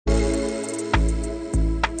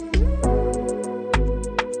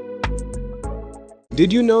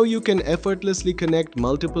Did you know you can effortlessly connect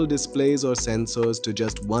multiple displays or sensors to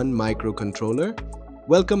just one microcontroller?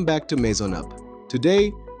 Welcome back to MaisonUp.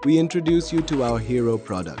 Today, we introduce you to our hero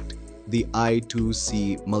product, the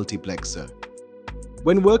I2C Multiplexer.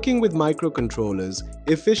 When working with microcontrollers,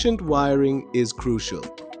 efficient wiring is crucial,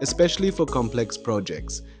 especially for complex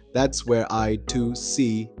projects. That's where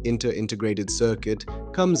I2C inter-integrated circuit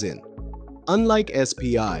comes in. Unlike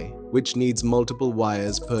SPI, which needs multiple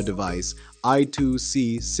wires per device,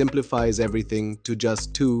 I2C simplifies everything to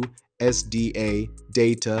just two SDA,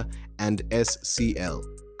 data, and SCL,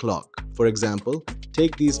 clock. For example,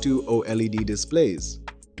 take these two OLED displays.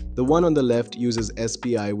 The one on the left uses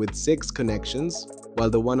SPI with 6 connections, while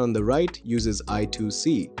the one on the right uses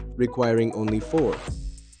I2C, requiring only 4.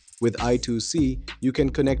 With I2C, you can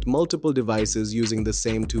connect multiple devices using the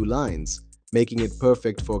same two lines, making it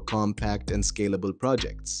perfect for compact and scalable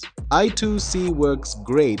projects. I2C works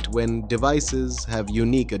great when devices have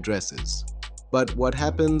unique addresses. But what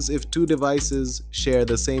happens if two devices share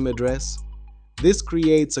the same address? This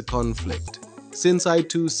creates a conflict. Since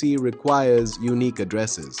I2C requires unique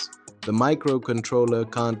addresses, the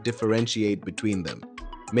microcontroller can't differentiate between them,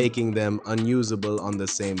 making them unusable on the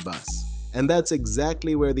same bus. And that's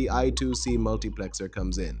exactly where the I2C multiplexer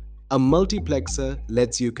comes in. A multiplexer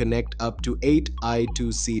lets you connect up to 8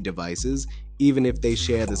 I2C devices even if they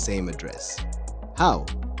share the same address. How?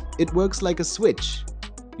 It works like a switch.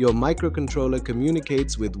 Your microcontroller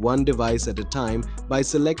communicates with one device at a time by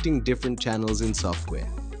selecting different channels in software.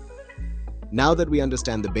 Now that we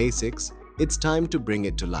understand the basics, it's time to bring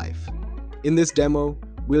it to life. In this demo,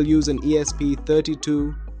 we'll use an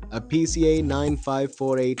ESP32, a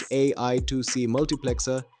PCA9548A I2C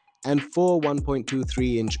Multiplexer, and 4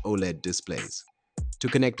 1.23-inch OLED displays. To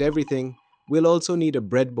connect everything, we'll also need a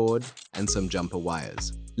breadboard and some jumper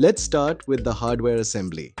wires. Let's start with the hardware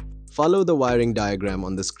assembly. Follow the wiring diagram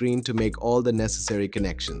on the screen to make all the necessary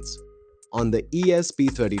connections. On the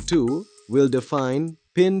ESP32, we'll define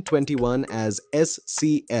pin 21 as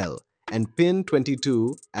SCL and pin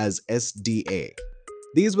 22 as SDA.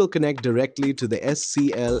 These will connect directly to the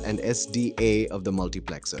SCL and SDA of the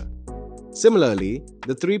multiplexer. Similarly,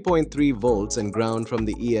 the 3.3 volts and ground from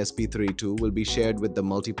the ESP32 will be shared with the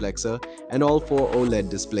multiplexer and all 4 OLED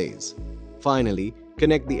displays. Finally,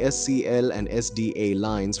 connect the SCL and SDA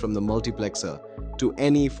lines from the multiplexer to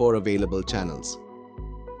any 4 available channels.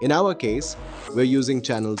 In our case, we're using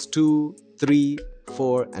channels 2, 3,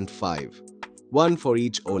 4, and 5, one for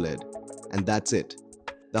each OLED, and that's it.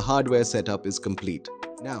 The hardware setup is complete.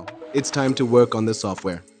 Now, it's time to work on the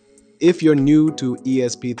software. If you're new to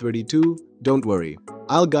ESP32, don't worry.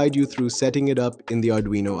 I'll guide you through setting it up in the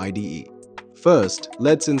Arduino IDE. First,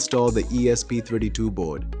 let's install the ESP32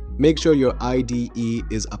 board. Make sure your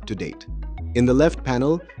IDE is up to date. In the left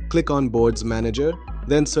panel, click on Boards Manager,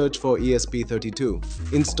 then search for ESP32.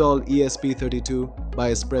 Install ESP32 by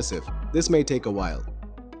Espressif. This may take a while.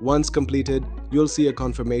 Once completed, you'll see a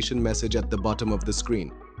confirmation message at the bottom of the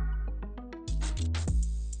screen.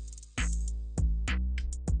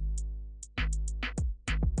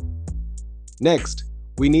 Next,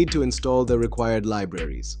 we need to install the required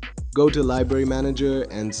libraries. Go to Library Manager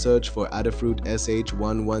and search for Adafruit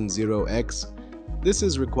SH110X. This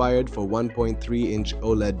is required for 1.3-inch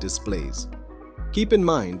OLED displays. Keep in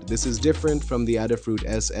mind, this is different from the Adafruit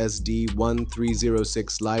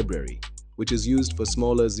SSD1306 library, which is used for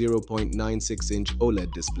smaller 0.96-inch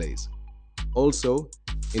OLED displays. Also,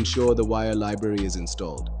 ensure the wire library is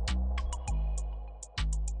installed.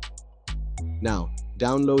 Now,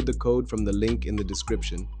 download the code from the link in the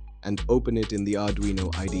description and open it in the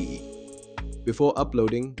Arduino IDE. Before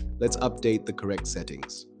uploading, let's update the correct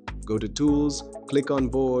settings. Go to Tools, click on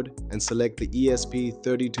Board, and select the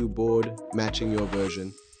ESP32 board matching your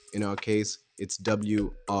version. In our case, it's WROOM.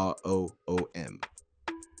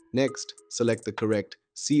 Next, select the correct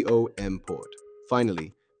COM port.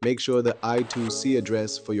 Finally, make sure the I2C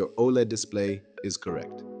address for your OLED display is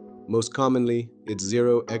correct. Most commonly, it's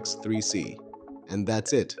 0x3C. And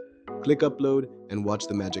that's it. Click Upload and watch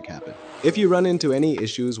the magic happen. If you run into any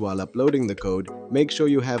issues while uploading the code, make sure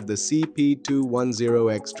you have the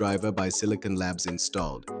CP210X driver by Silicon Labs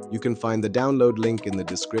installed. You can find the download link in the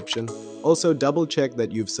description. Also, double check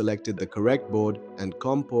that you've selected the correct board and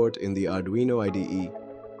COM port in the Arduino IDE.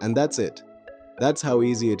 And that's it. That's how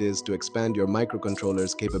easy it is to expand your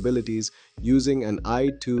microcontroller's capabilities using an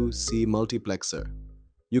I2C multiplexer.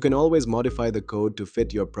 You can always modify the code to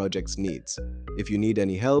fit your project's needs. If you need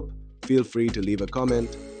any help, feel free to leave a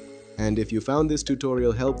comment. And if you found this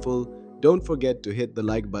tutorial helpful, don't forget to hit the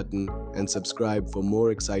like button and subscribe for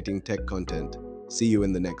more exciting tech content. See you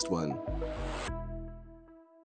in the next one.